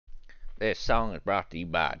This song is brought to you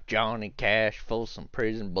by Johnny Cash, Folsom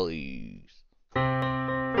Prison Blues. I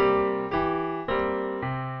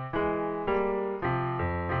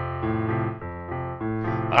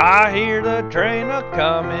hear the train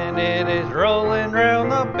a-comin', it is rollin'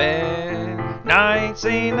 round the bend. And I ain't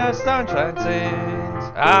seen the sunshine since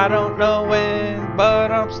I don't know when,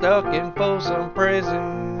 but I'm stuck in Folsom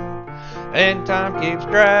Prison, and time keeps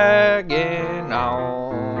dragging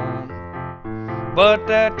on. But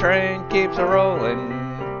that train keeps a-rollin'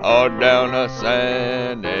 on down to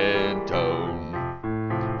San Antone.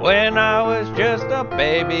 When I was just a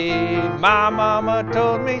baby, my mama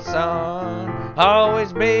told me, son,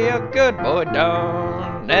 always be a good boy,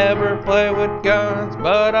 don't never play with guns.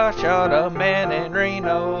 But I shot a man in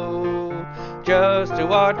Reno just to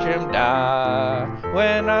watch him die.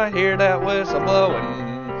 When I hear that whistle blowing,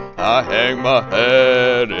 I hang my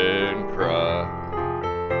head and cry.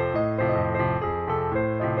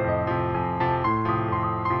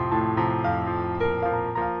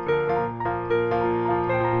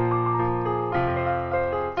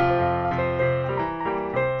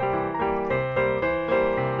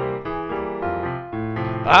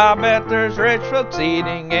 I bet there's rich folks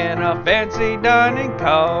eating in a fancy dining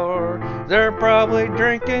car. They're probably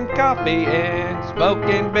drinking coffee and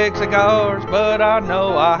smoking big cigars. But I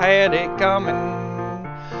know I had it coming.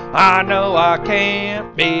 I know I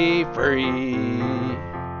can't be free.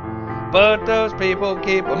 But those people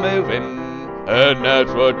keep a-moving, and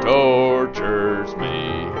that's what tortures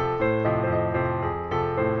me.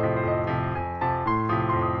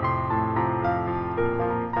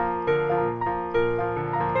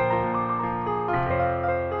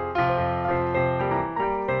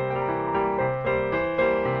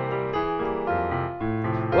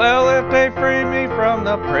 Well, if they freed me from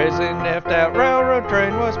the prison, if that railroad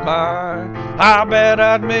train was mine, I bet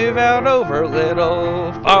I'd move out over a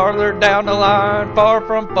little farther down the line, far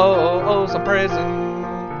from Folsom Prison.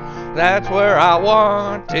 That's where I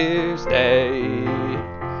want to stay,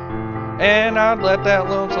 and I'd let that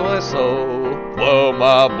lonesome whistle blow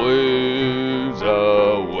my blues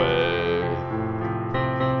away.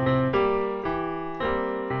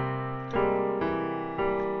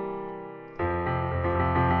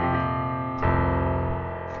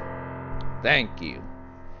 Thank you.